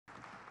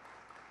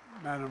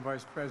Madam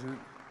Vice President,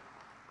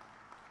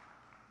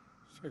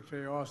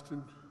 Secretary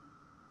Austin,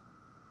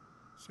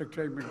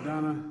 Secretary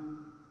McDonough,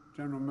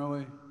 General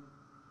Milley,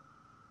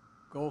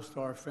 Gold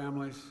Star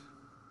families,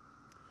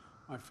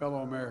 my fellow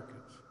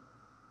Americans.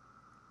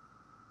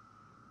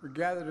 We're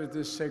gathered at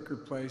this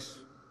sacred place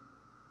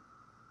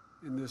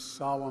in this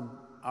solemn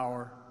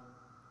hour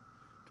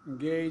to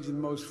engage in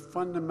the most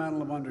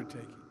fundamental of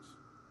undertakings,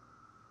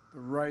 the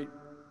rite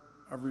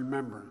of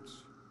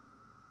remembrance.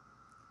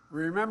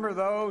 We remember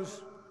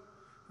those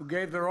who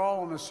gave their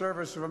all in the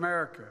service of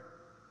America,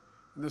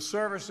 in the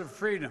service of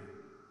freedom,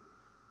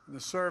 in the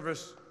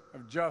service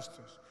of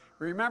justice.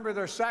 We remember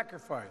their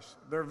sacrifice,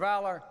 their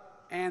valor,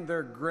 and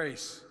their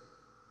grace.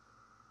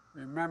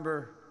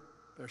 Remember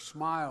their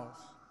smiles,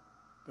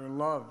 their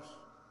loves,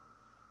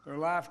 their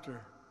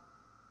laughter,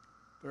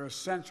 their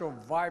essential,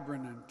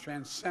 vibrant, and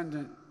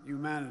transcendent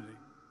humanity.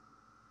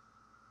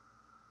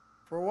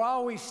 For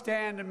while we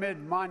stand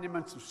amid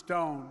monuments of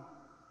stone,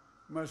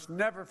 we must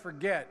never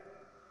forget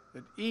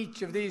that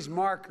each of these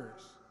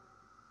markers,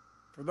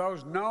 for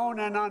those known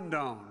and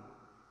unknown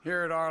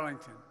here at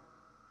Arlington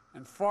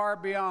and far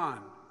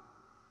beyond,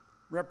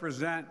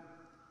 represent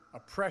a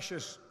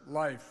precious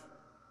life,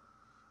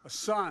 a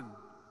son,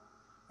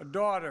 a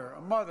daughter,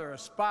 a mother, a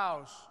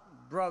spouse,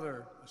 a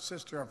brother, a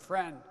sister, a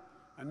friend,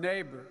 a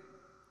neighbor.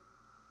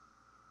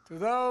 To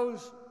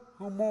those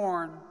who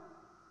mourn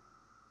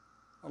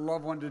a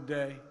loved one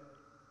today,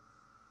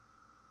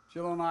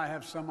 Jill and I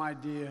have some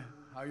idea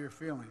how you're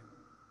feeling.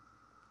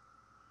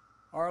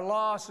 Our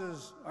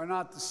losses are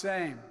not the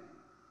same,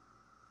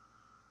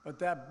 but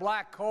that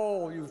black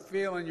hole you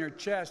feel in your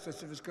chest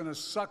as if it's going to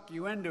suck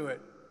you into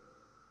it,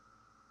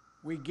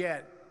 we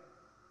get.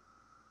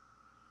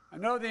 I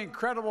know the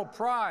incredible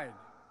pride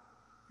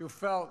you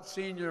felt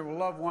seeing your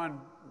loved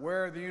one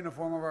wear the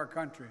uniform of our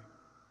country,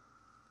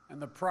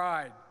 and the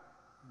pride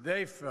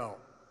they felt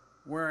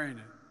wearing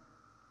it.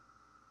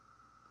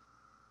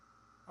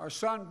 Our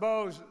son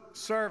Bo's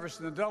service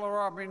in the Delaware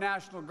Army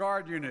National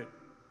Guard Unit,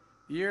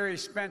 the year he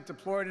spent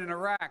deployed in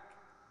Iraq,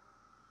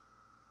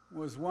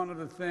 was one of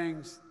the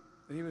things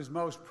that he was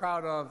most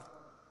proud of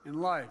in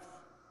life.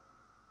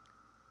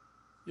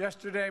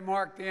 Yesterday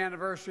marked the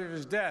anniversary of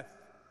his death,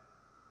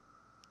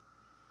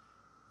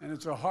 and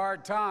it's a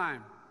hard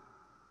time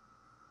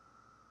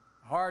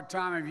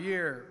of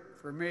year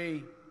for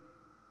me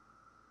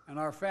and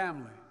our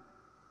family,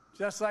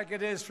 just like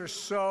it is for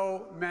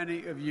so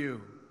many of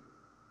you.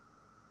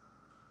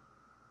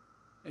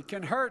 It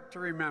can hurt to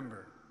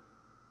remember,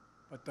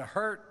 but the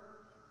hurt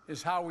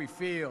is how we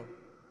feel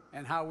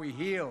and how we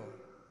heal.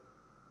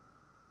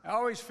 I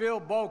always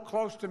feel Bo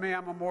close to me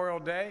on Memorial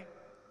Day.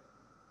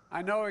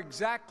 I know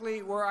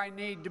exactly where I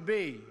need to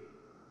be,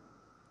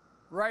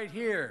 right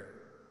here,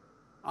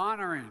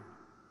 honoring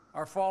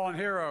our fallen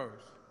heroes.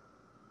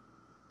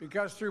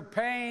 Because through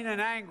pain and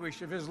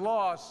anguish of his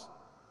loss,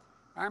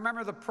 I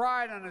remember the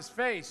pride on his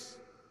face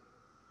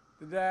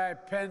the day I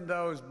pinned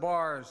those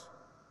bars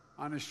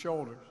on his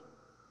shoulders.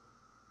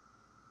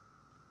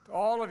 To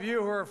all of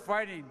you who are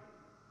fighting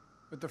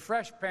with the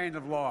fresh pain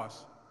of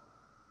loss,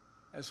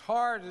 as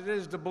hard as it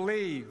is to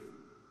believe,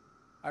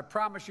 I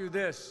promise you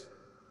this: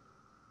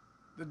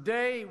 the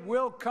day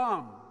will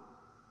come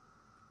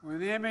when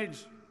the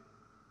image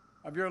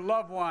of your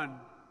loved one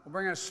will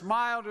bring a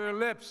smile to your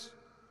lips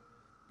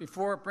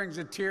before it brings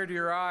a tear to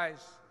your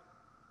eyes.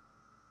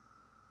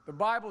 The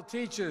Bible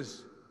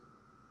teaches,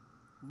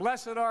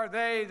 "Blessed are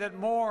they that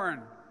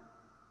mourn,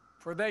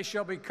 for they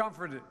shall be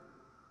comforted."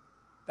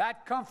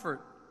 That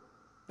comfort,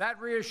 that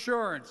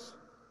reassurance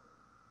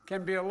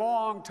can be a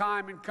long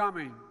time in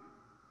coming,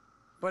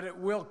 but it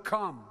will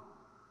come,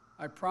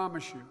 I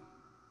promise you.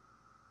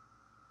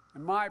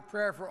 And my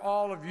prayer for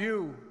all of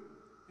you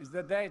is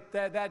that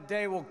that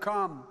day will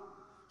come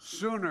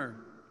sooner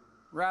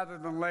rather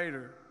than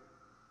later.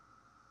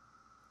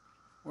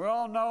 We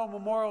all know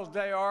Memorial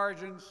Day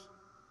origins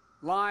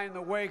lie in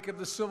the wake of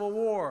the Civil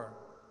War,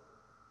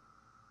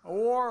 a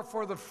war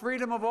for the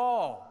freedom of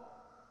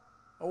all,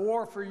 a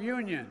war for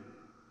union,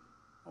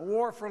 a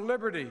war for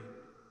liberty,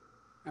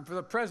 and for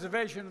the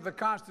preservation of the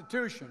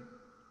Constitution.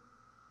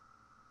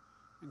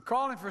 In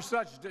calling for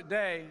such a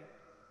day,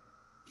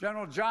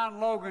 General John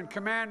Logan,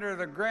 commander of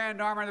the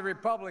Grand Army of the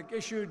Republic,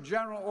 issued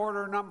General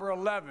Order Number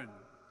 11.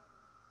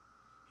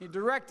 He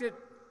directed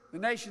the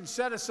nation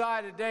set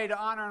aside a day to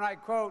honor, and I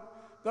quote,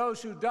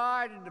 "those who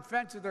died in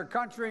defense of their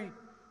country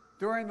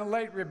during the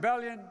late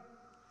rebellion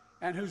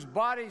and whose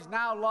bodies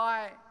now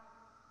lie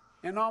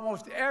in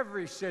almost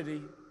every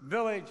city,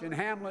 village, and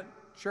hamlet,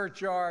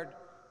 churchyard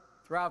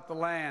throughout the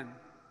land."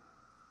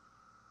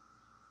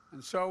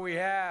 And so we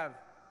have,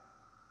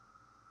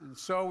 and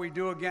so we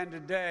do again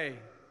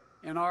today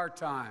in our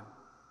time.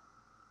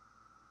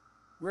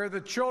 We're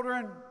the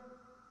children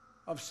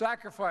of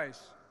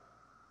sacrifice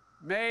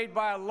made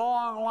by a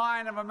long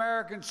line of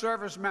American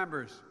service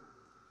members,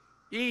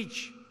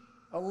 each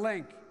a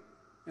link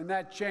in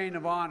that chain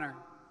of honor.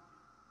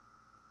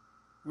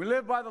 We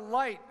live by the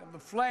light of the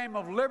flame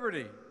of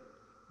liberty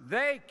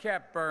they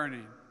kept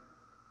burning.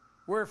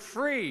 We're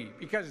free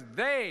because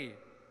they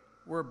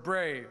were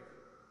brave.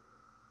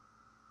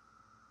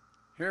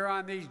 Here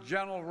on these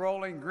gentle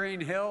rolling green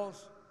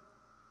hills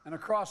and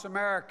across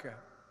America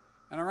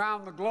and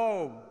around the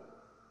globe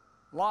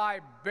lie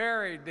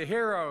buried the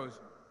heroes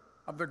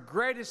of the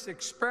greatest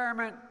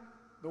experiment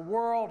the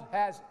world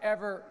has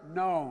ever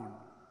known,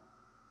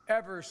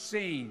 ever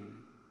seen.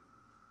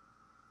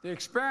 The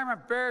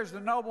experiment bears the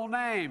noble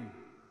name,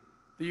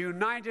 the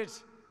United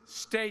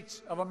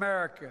States of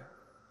America.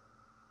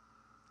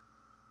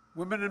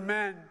 Women and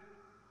men,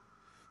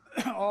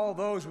 all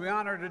those we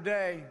honor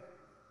today,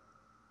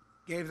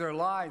 gave their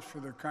lives for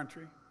their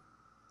country,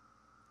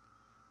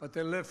 but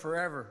they live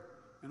forever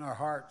in our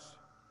hearts,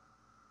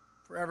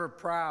 forever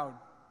proud,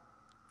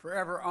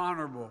 forever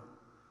honorable,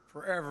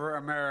 forever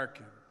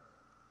American.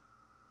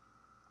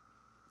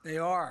 They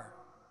are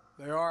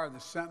the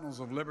sentinels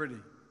of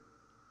liberty,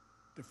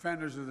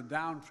 defenders of the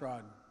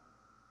downtrodden,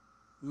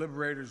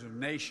 liberators of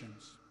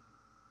nations.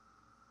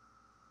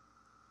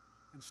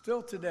 And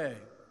still today,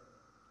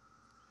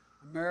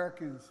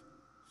 Americans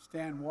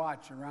stand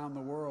watch around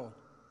the world,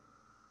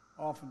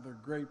 often at their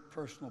great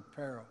personal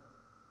peril.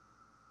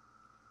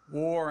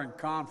 War and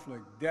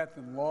conflict, death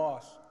and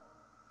loss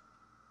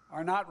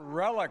are not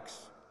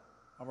relics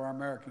of our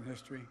American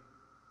history.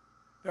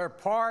 They're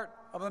part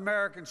of the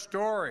American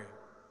story.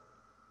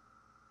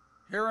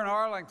 Here in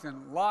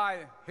Arlington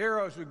lie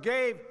heroes who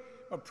gave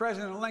what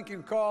President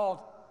Lincoln called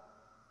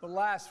the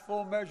last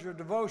full measure of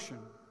devotion.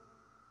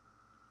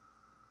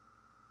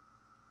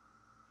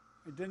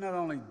 They did not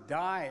only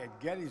die at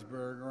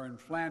Gettysburg or in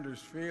Flanders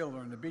Field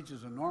or in the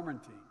beaches of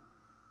Normandy,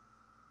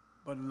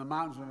 but in the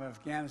mountains of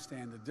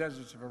Afghanistan, the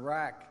deserts of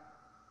Iraq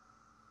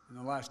in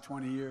the last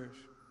 20 years.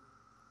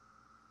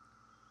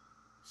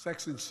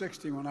 Section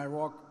 60, when I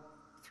walk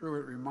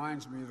through it,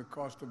 reminds me of the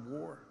cost of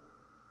war.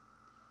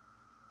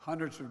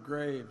 Hundreds of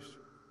graves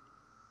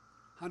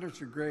are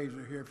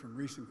here from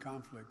recent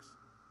conflicts.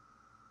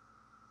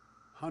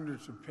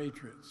 Hundreds of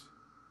patriots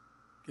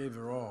gave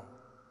their all.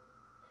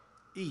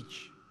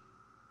 Each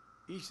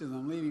of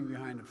them leaving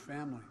behind a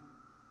family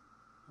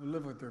who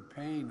live with their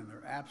pain and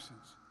their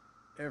absence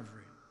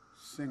every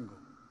single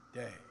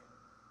day.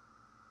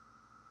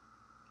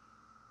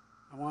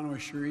 I want to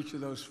assure each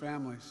of those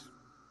families,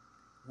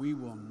 we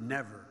will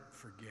never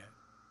forget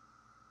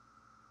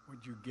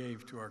what you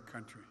gave to our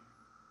country.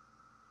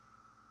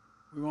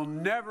 We will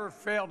never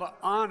fail to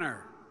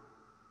honor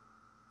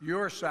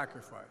your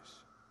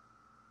sacrifice.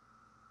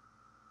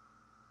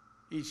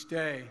 Each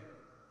day,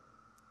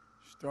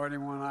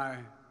 starting when I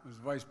was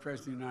Vice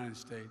President of the United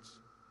States,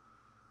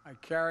 I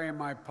carry in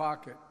my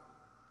pocket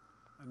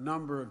a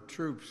number of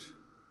troops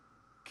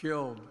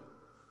killed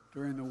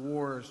during the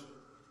wars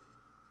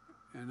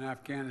in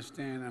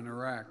Afghanistan and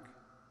Iraq.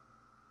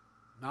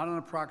 Not an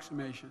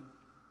approximation,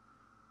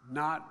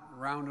 not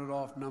rounded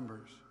off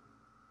numbers.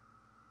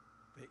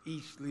 They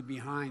each leave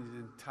behind an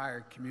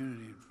entire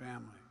community and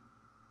family.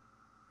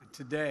 And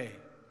today,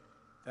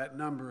 that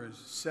number is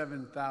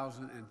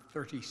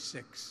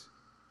 7,036.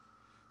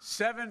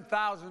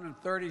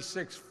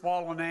 7,036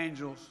 fallen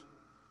angels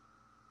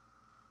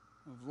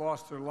who've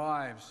lost their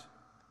lives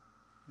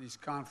in these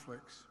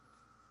conflicts.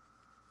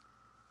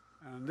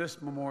 And on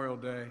this Memorial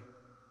Day,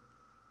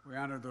 we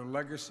honor their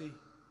legacy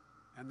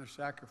and their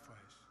sacrifice.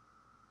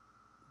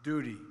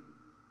 Duty,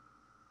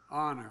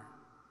 honor,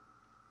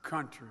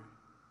 country.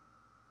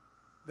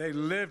 They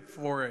lived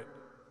for it.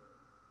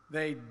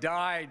 They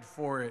died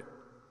for it.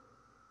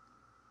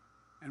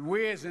 And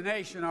we as a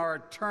nation are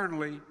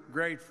eternally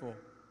grateful.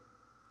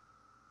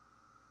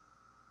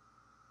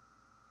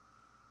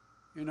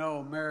 You know,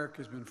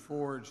 America's been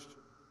forged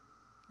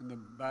in the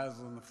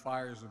battles and the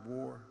fires of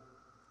war.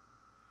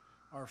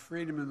 Our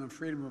freedom and the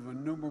freedom of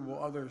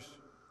innumerable others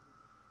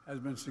has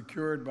been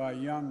secured by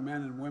young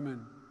men and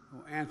women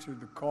who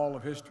answered the call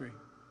of history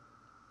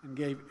and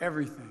gave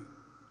everything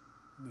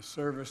in the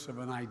service of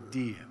an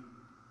idea.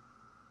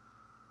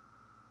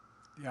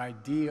 The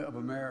idea of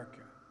America.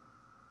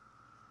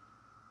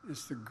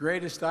 It's the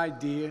greatest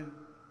idea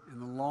in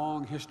the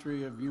long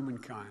history of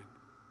humankind.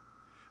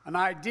 An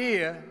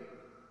idea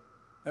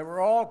that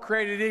we're all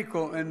created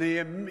equal in the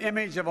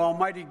image of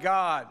Almighty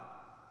God.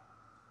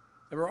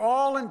 That we're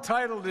all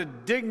entitled to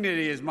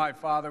dignity, as my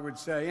father would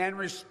say, and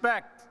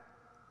respect,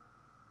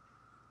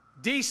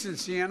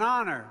 decency and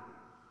honor,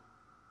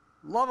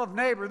 love of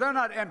neighbor. They're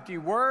not empty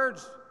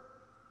words,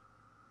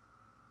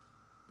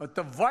 but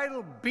the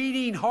vital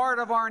beating heart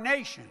of our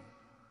nation.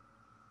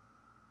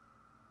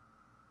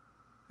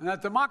 And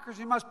that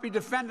democracy must be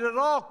defended at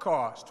all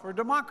costs, for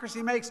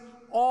democracy makes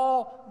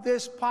all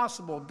this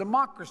possible.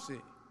 Democracy.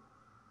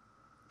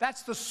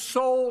 That's the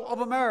soul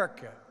of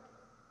America.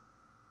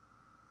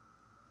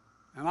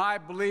 And I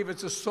believe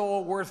it's a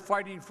soul worth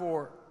fighting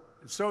for,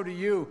 and so do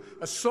you.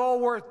 A soul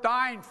worth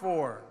dying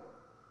for.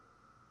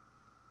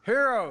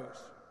 Heroes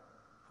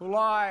who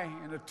lie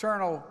in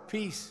eternal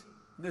peace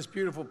in this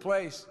beautiful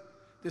place,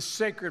 this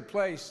sacred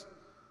place,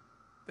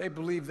 they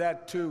believe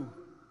that too.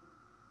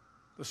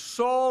 The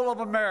soul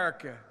of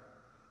America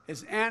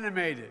is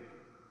animated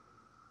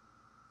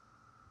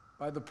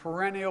by the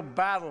perennial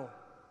battle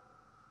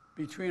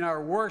between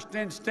our worst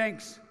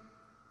instincts,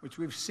 which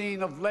we've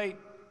seen of late,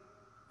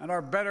 and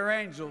our better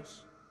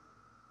angels,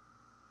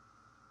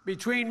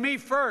 between me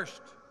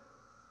first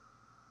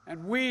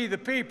and we the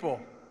people,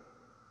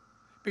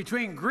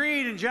 between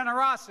greed and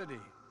generosity,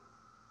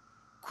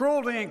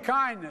 cruelty and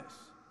kindness,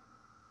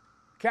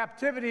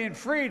 captivity and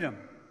freedom.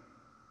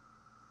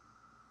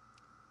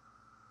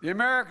 The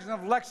Americans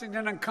of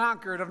Lexington and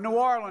Concord, of New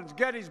Orleans,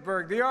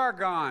 Gettysburg, the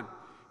Argonne,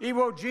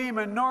 Iwo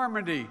Jima,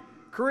 Normandy,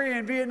 Korea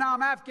and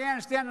Vietnam,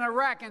 Afghanistan and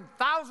Iraq, and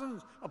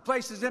thousands of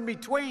places in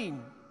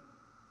between.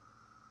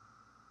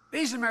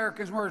 These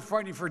Americans weren't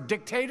fighting for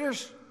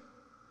dictators.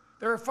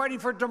 They were fighting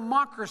for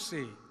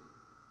democracy.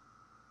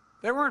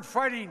 They weren't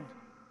fighting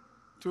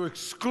to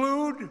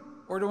exclude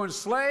or to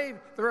enslave.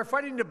 They were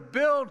fighting to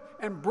build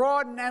and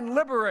broaden and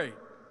liberate.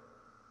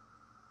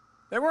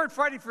 They weren't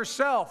fighting for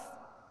self.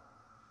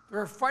 They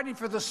were fighting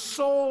for the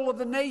soul of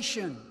the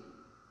nation,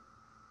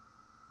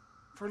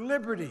 for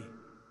liberty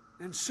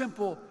and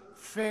simple,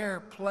 fair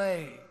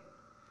play.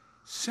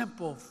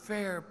 Simple,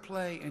 fair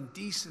play and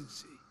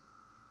decency.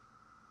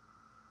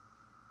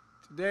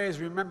 Today, as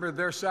we remember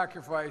their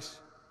sacrifice,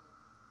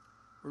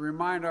 we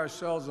remind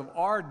ourselves of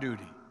our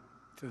duty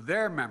to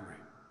their memory,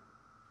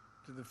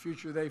 to the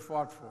future they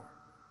fought for.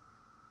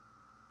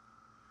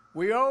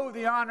 We owe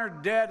the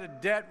honored dead a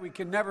debt we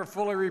can never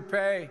fully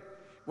repay.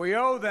 We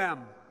owe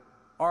them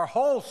our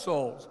whole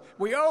souls.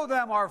 We owe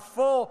them our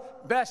full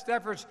best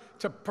efforts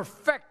to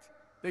perfect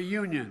the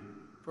union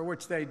for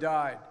which they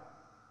died.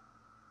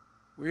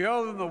 We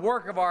owe them the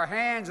work of our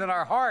hands and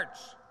our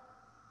hearts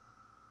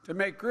to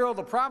make real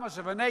the promise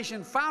of a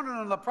nation founded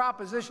on the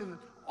proposition that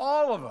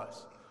all of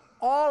us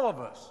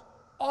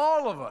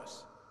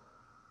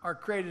are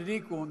created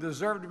equal and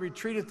deserve to be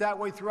treated that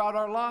way throughout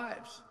our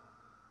lives.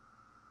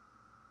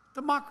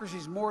 Democracy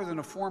is more than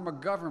a form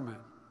of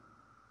government.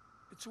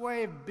 It's a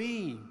way of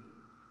being.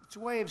 It's a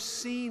way of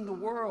seeing the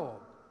world.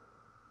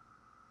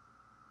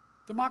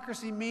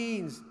 Democracy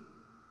means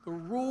the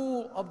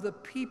rule of the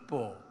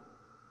people.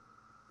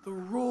 The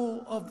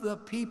rule of the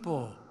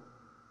people.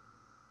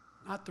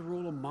 Not the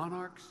rule of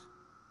monarchs.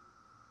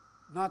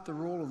 Not the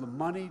rule of the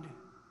moneyed.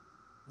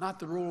 Not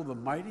the rule of the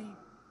mighty.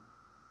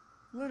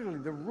 Literally,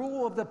 the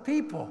rule of the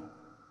people.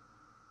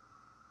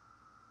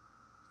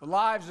 The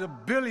lives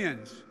of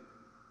billions,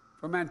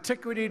 from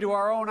antiquity to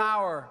our own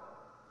hour,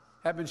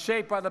 have been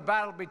shaped by the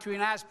battle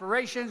between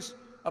aspirations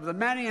of the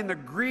many and the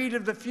greed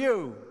of the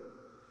few,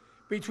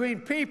 between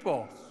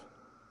people's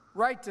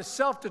right to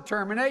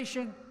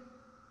self-determination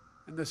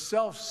and the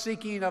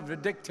self-seeking of the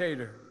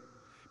dictator,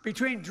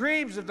 between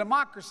dreams of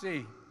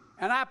democracy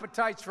and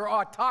appetites for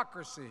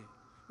autocracy,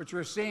 which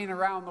we're seeing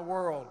around the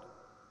world.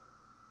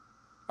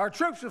 Our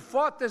troops have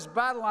fought this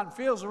battle on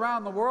fields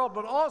around the world,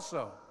 but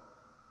also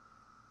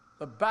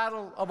the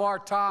battle of our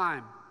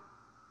time.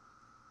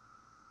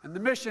 And the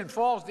mission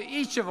falls to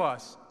each of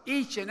us,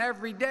 each and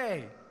every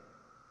day.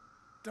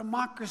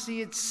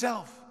 Democracy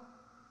itself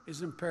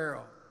is in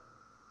peril,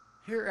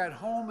 here at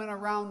home and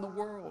around the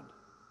world.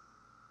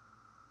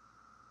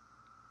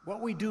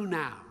 What we do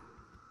now,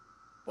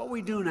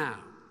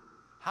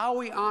 how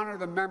we honor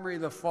the memory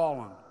of the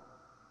fallen,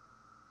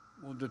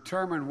 will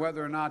determine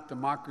whether or not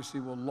democracy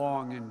will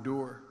long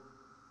endure.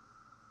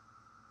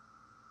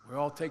 We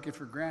all take it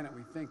for granted.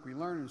 We think we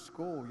learn in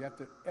school,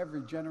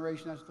 every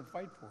generation has to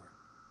fight for it.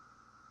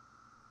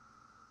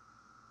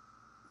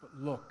 But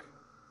look,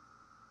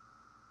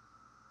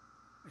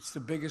 it's the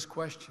biggest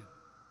question.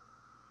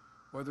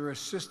 Whether a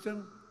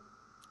system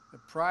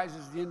that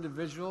prizes the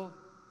individual,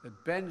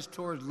 that bends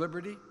towards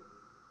liberty,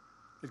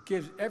 that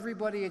gives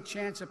everybody a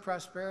chance at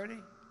prosperity,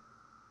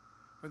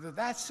 whether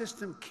that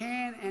system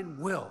can and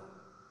will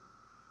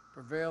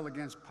prevail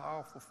against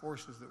powerful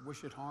forces that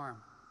wish it harm.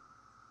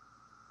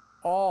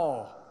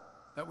 All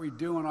that we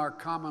do in our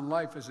common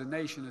life as a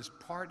nation is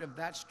part of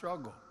that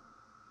struggle.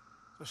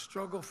 The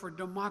struggle for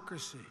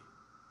democracy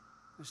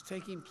is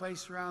taking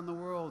place around the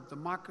world,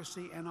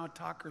 democracy and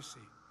autocracy.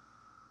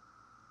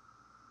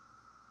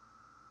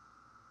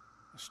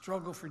 A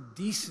struggle for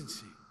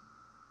decency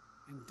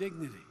and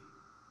dignity,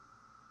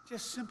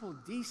 just simple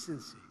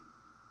decency.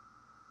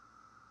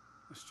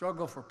 A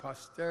struggle for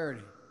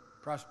prosperity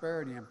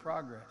and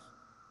progress.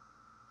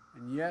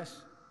 And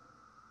yes,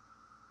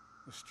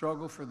 the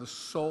struggle for the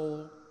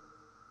soul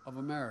of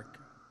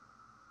America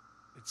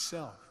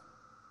itself.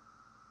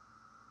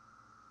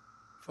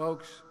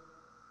 Folks,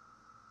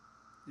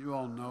 you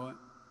all know it.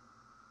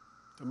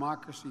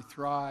 Democracy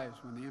thrives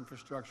when the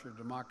infrastructure of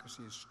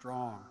democracy is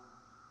strong.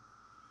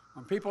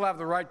 When people have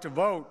the right to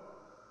vote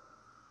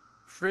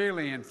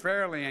freely and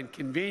fairly and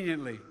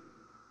conveniently.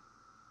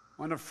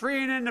 When a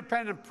free and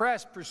independent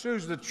press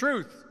pursues the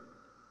truth,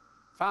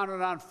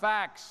 founded on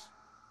facts,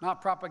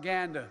 not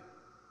propaganda.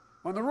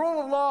 When the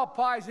rule of law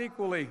applies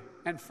equally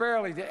and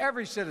fairly to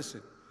every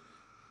citizen,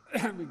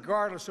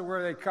 regardless of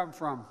where they come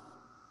from,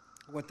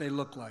 what they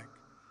look like.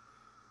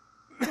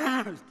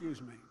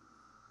 Excuse me.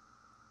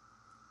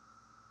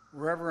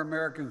 Wherever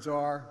Americans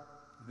are,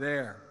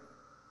 there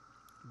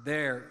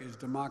is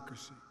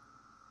democracy.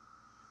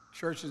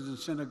 Churches and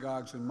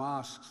synagogues and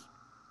mosques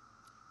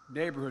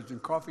neighborhoods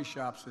and coffee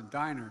shops and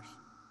diners,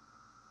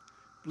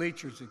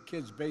 bleachers at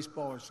kids'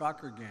 baseball or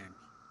soccer games,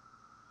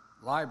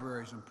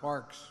 libraries and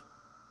parks.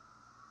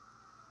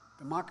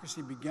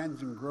 Democracy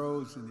begins and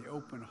grows in the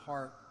open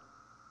heart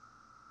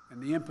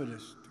and the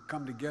impetus to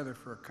come together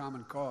for a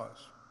common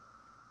cause.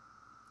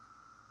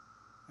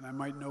 And I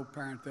might note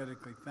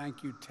parenthetically,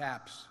 thank you,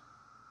 TAPS.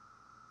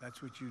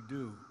 That's what you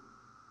do.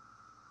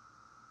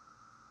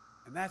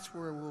 And that's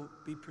where we'll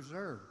be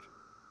preserved.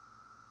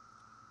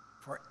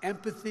 For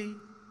empathy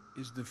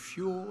is the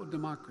fuel of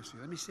democracy.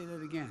 Let me say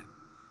that again.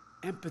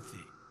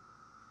 Empathy.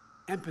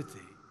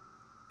 Empathy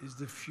is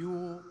the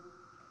fuel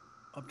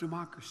of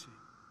democracy.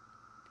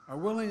 Our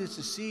willingness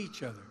to see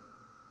each other,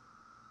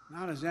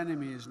 not as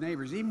enemies, as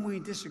neighbors, even when we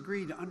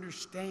disagree, to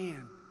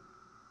understand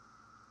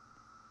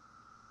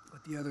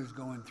what the other's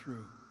going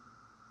through.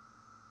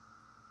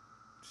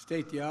 To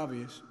state the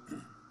obvious,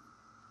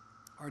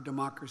 our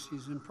democracy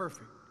is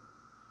imperfect.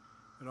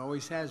 It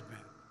always has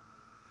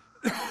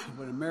been.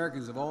 But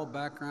Americans of all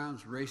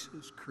backgrounds,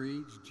 races,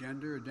 creeds,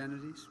 gender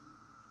identities,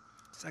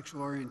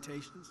 sexual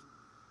orientations,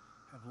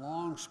 have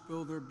long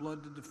spilled their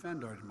blood to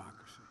defend our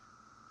democracy.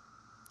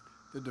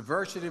 The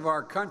diversity of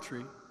our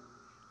country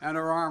and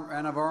of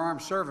our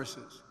armed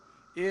services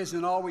is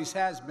and always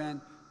has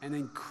been an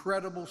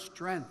incredible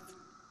strength.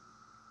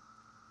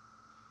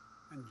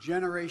 And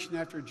generation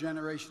after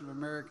generation of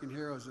American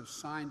heroes have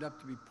signed up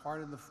to be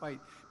part of the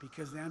fight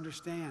because they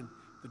understand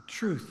the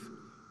truth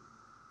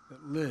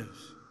that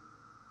lives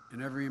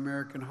in every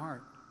American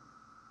heart.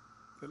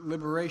 That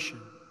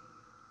liberation,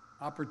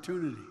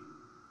 opportunity,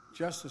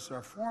 justice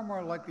are far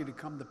more likely to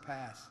come to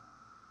pass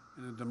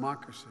in a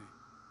democracy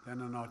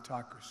than an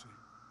autocracy.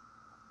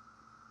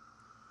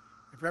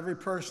 If every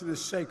person is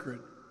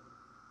sacred,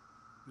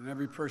 then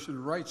every person's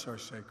rights are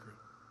sacred.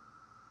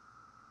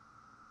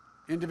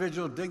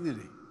 Individual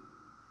dignity,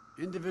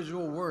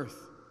 individual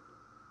worth,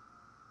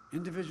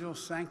 individual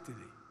sanctity,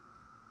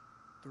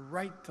 the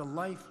right to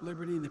life,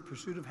 liberty, and the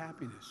pursuit of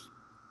happiness.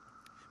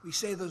 We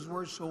say those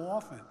words so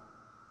often,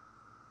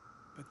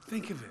 but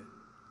think of it.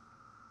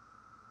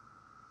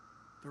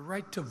 The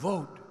right to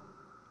vote,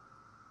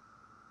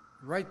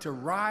 the right to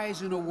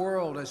rise in a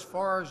world as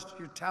far as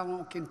your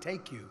talent can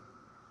take you,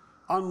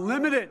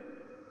 unlimited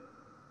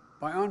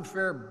by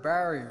unfair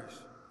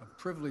barriers of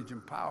privilege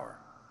and power.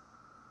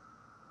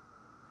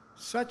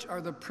 Such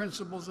are the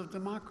principles of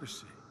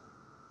democracy.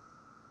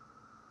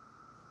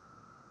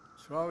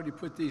 So how would you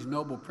put these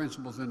noble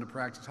principles into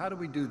practice? How do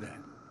we do that?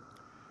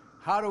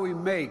 How do we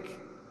make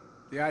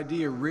the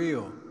idea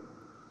real,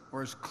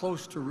 or as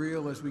close to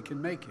real as we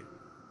can make it?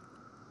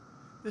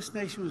 This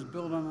nation was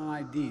built on an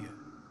idea.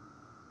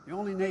 The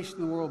only nation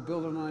in the world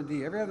built on an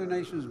idea. Every other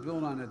nation is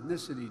built on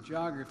ethnicity,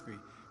 geography,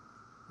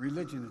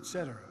 religion,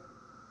 etc.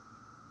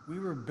 We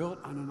were built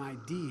on an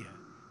idea,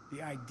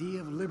 the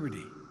idea of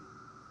liberty,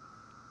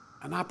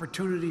 an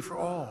opportunity for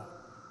all.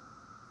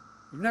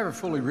 We've never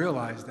fully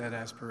realized that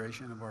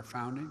aspiration of our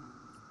founding,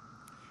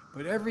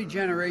 but every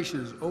generation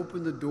has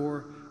opened the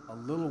door a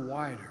little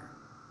wider,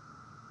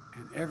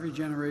 and every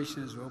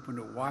generation has opened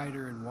it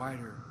wider and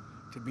wider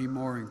to be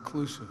more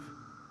inclusive,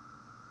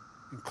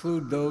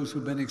 include those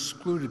who've been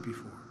excluded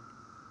before.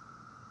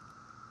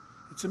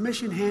 It's a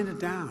mission handed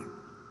down,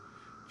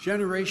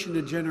 generation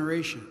to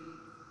generation,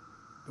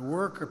 the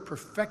work of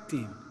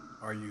perfecting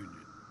our union.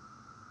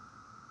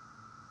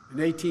 In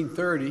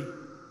 1830,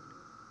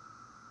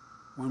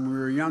 when we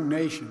were a young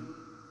nation,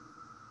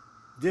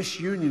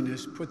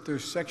 disunionists put their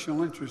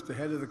sectional interest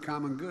ahead of the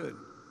common good.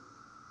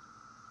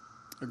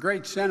 A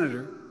great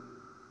senator,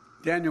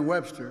 Daniel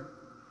Webster,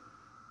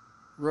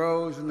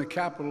 rose in the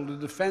Capitol to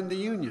defend the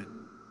Union.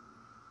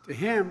 To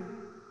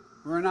him,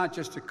 we're not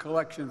just a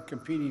collection of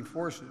competing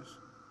forces,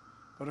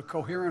 but a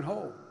coherent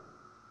whole.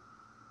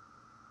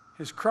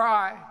 His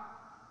cry,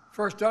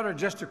 first uttered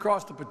just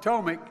across the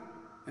Potomac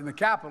in the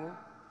Capitol,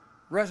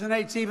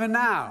 resonates even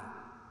now.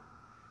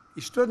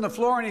 He stood on the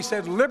floor and he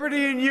said,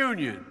 "Liberty and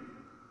union,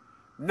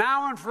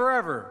 now and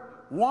forever,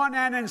 one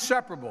and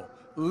inseparable,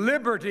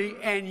 liberty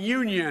and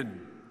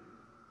union."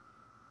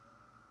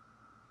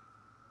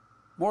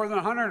 More than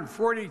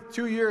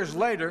 142 years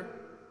later,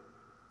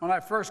 when I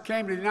first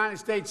came to the United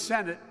States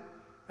Senate,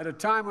 at a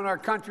time when our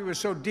country was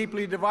so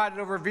deeply divided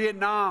over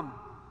Vietnam,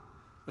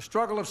 the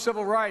struggle of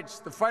civil rights,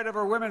 the fight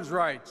over women's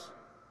rights,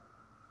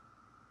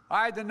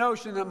 I had the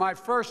notion that my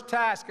first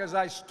task as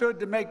I stood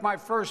to make my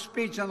first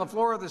speech on the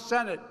floor of the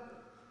Senate,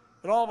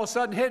 it all of a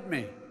sudden hit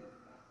me.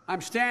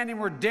 I'm standing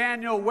where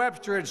Daniel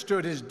Webster had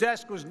stood. His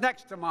desk was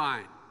next to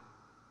mine.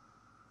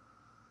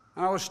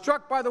 And I was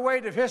struck by the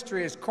weight of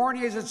history, as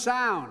corny as it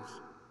sounds,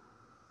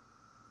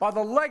 by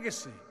the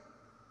legacy,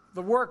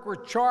 the work we're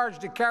charged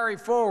to carry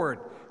forward.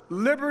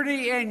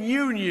 Liberty and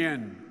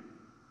union,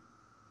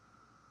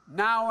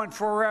 now and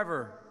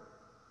forever.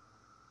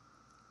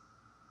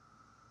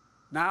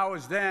 Now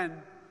as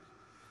then,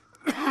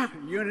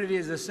 unity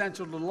is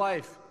essential to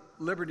life,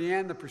 liberty,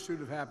 and the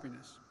pursuit of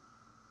happiness.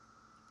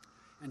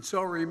 And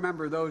so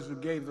remember those who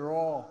gave their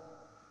all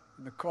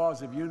in the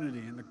cause of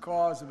unity, in the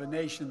cause of a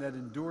nation that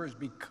endures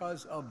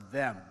because of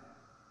them.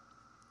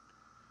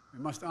 We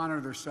must honor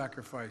their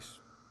sacrifice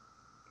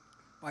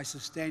by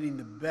sustaining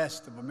the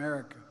best of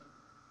America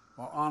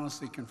while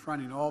honestly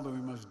confronting all that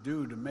we must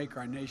do to make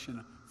our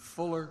nation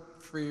fuller,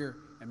 freer,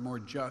 and more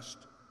just.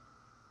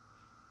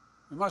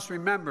 We must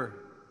remember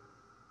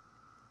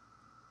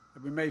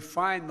that we may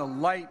find the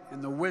light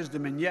and the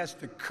wisdom and, yes,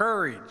 the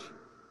courage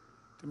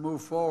to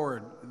move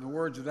forward, in the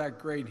words of that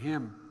great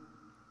hymn,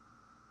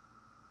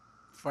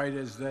 fight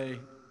as they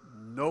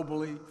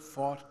nobly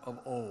fought of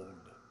old.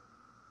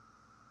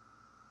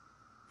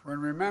 For in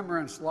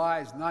remembrance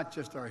lies not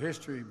just our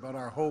history, but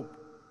our hope,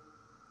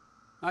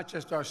 not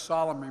just our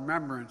solemn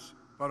remembrance,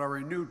 but our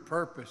renewed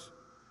purpose,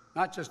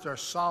 not just our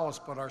solace,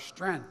 but our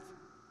strength.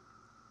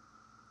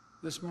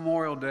 This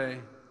Memorial Day,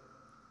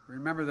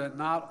 remember that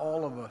not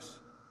all of us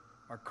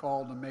are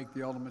called to make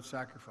the ultimate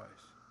sacrifice.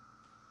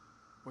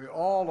 We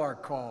all are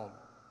called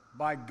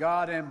by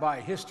God and by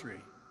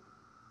history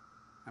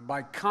and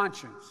by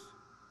conscience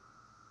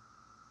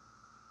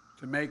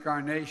to make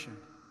our nation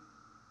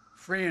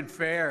free and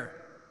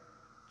fair,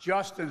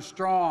 just and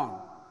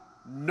strong,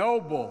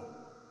 noble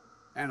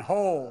and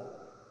whole.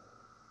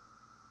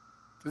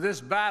 To this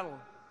battle,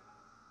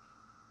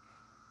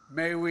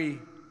 may we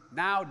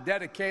now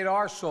dedicate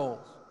our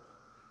souls,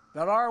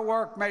 that our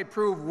work may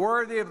prove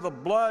worthy of the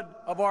blood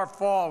of our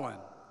fallen.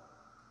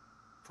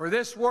 For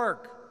this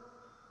work,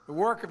 the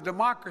work of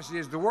democracy,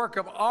 is the work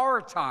of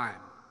our time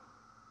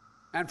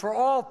and for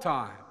all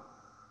time.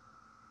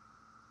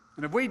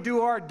 And if we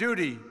do our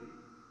duty,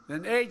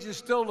 then ages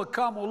still to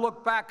come will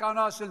look back on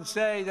us and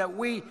say that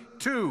we,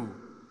 too,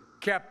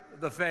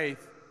 kept the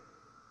faith.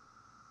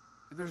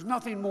 And there's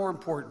nothing more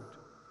important,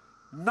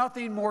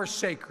 nothing more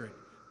sacred,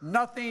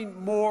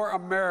 nothing more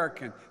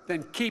American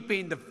than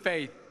keeping the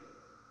faith.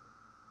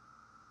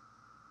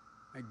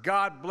 May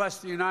God bless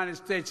the United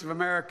States of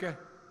America,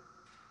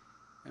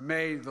 and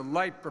may the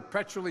light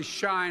perpetually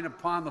shine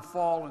upon the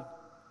fallen.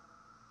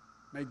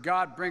 May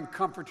God bring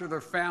comfort to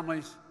their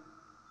families,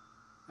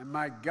 and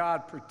may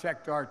God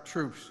protect our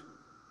troops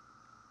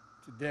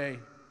today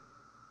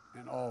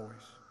and always.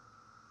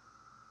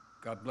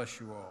 God bless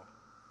you all.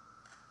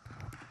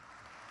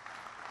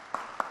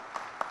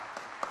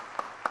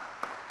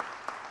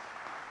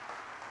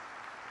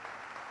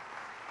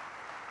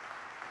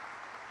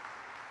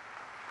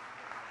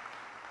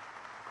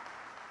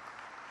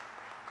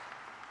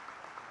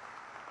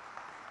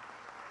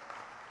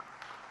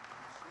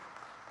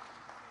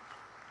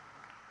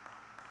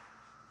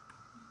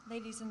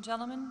 Ladies and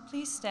gentlemen,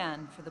 please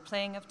stand for the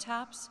playing of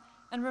taps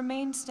and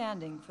remain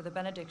standing for the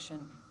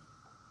benediction.